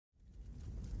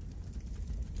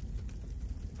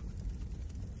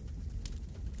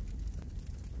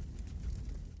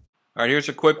All right, here's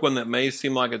a quick one that may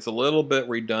seem like it's a little bit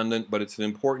redundant, but it's an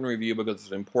important review because it's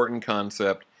an important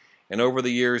concept. And over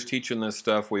the years teaching this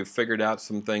stuff, we've figured out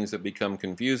some things that become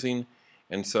confusing,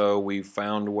 and so we've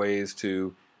found ways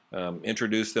to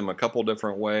introduce them a couple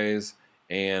different ways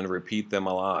and repeat them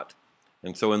a lot.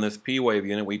 And so in this P-wave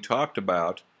unit, we talked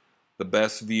about the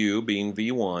best view being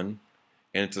V1,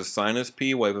 and it's a sinus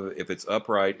P-wave if it's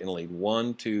upright in lead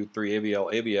 1, 2, 3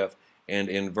 AVL, AVF, and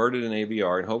inverted in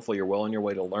AVR, and hopefully you're well on your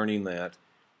way to learning that.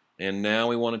 And now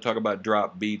we want to talk about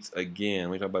drop beats again.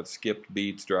 We talked about skipped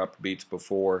beats, dropped beats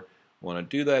before. We want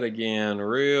to do that again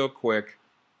real quick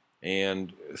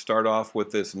and start off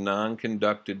with this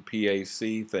non-conducted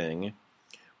PAC thing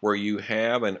where you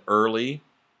have an early,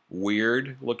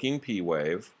 weird looking P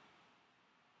wave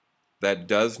that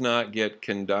does not get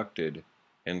conducted,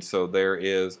 and so there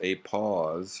is a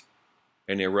pause,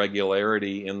 an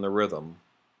irregularity in the rhythm.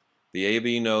 The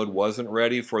AV node wasn't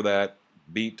ready for that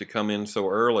beat to come in so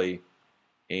early,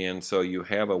 and so you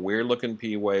have a weird looking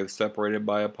P wave separated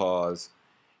by a pause.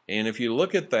 And if you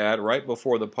look at that right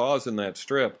before the pause in that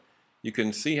strip, you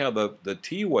can see how the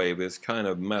T wave is kind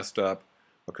of messed up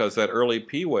because that early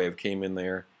P wave came in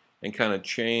there and kind of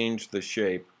changed the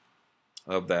shape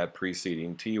of that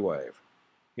preceding T wave.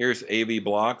 Here's AV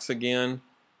blocks again.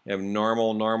 You have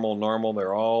normal, normal, normal.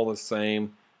 They're all the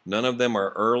same. None of them are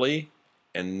early,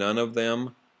 and none of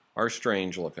them are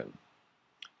strange looking.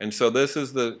 And so this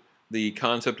is the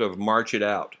concept of march it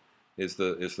out is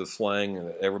the slang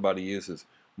that everybody uses.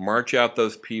 March out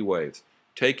those P waves.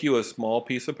 Take you a small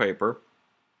piece of paper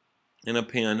and a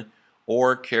pen,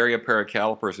 or carry a pair of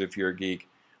calipers if you're a geek,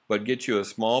 but get you a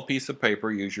small piece of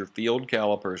paper. Use your field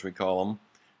calipers, we call them.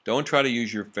 Don't try to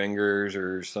use your fingers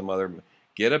or some other.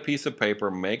 Get a piece of paper,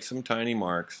 make some tiny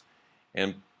marks,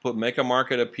 and make a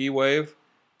mark at a P wave,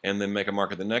 and then make a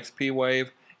mark at the next P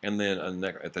wave, and then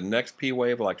at the next P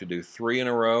wave, I like to do 3 in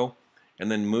a row, and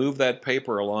then move that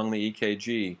paper along the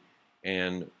EKG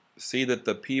and see that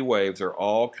the P waves are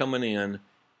all coming in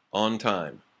on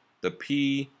time. The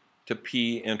P to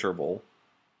P interval,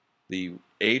 the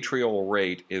atrial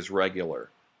rate is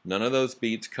regular. None of those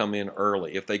beats come in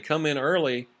early. If they come in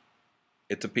early,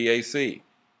 it's a PAC.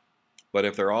 But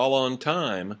if they're all on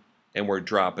time and we're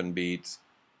dropping beats,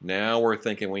 now we're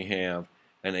thinking we have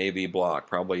an AV block,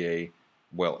 probably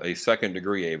a second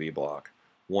degree AV block.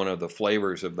 One of the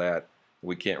flavors of that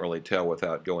we can't really tell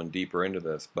without going deeper into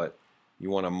this, but you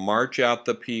want to march out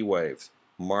the P waves.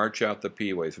 March out the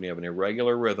P waves. When you have an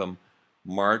irregular rhythm,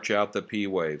 march out the P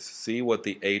waves. See what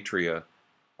the atria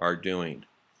are doing.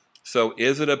 So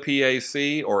is it a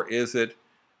PAC or is it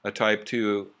a type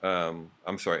 2,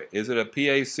 is it a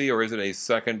PAC or is it a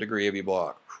second degree AV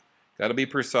block? Got to be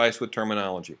precise with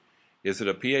terminology. Is it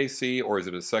a PAC or is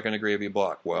it a second degree AV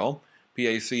block? Well,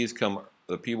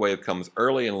 the P wave comes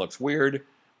early and looks weird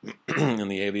in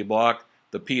the AV block.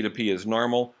 The P to P is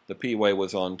normal, the P wave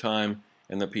was on time,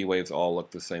 and the P waves all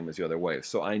look the same as the other waves.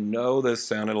 So I know this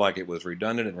sounded like it was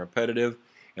redundant and repetitive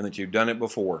and that you've done it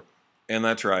before, and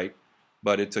that's right,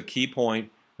 but it's a key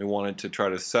point. We wanted to try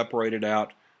to separate it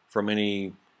out from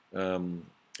any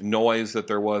noise that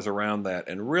there was around that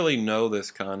and really know this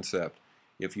concept.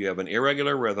 If you have an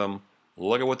irregular rhythm,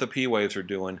 look at what the P waves are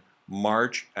doing,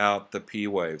 march out the P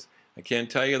waves. I can't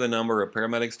tell you the number of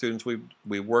paramedic students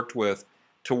we've worked with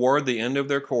toward the end of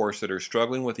their course that are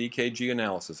struggling with EKG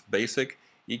analysis, basic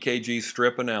EKG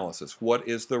strip analysis. What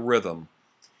is the rhythm?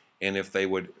 And if they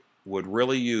would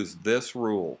really use this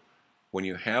rule, when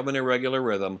you have an irregular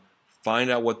rhythm, find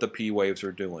out what the P waves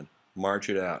are doing. March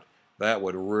it out. That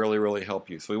would really, really help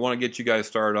you. So we want to get you guys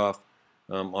started off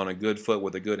on a good foot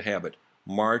with a good habit.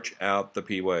 March out the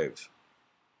P waves.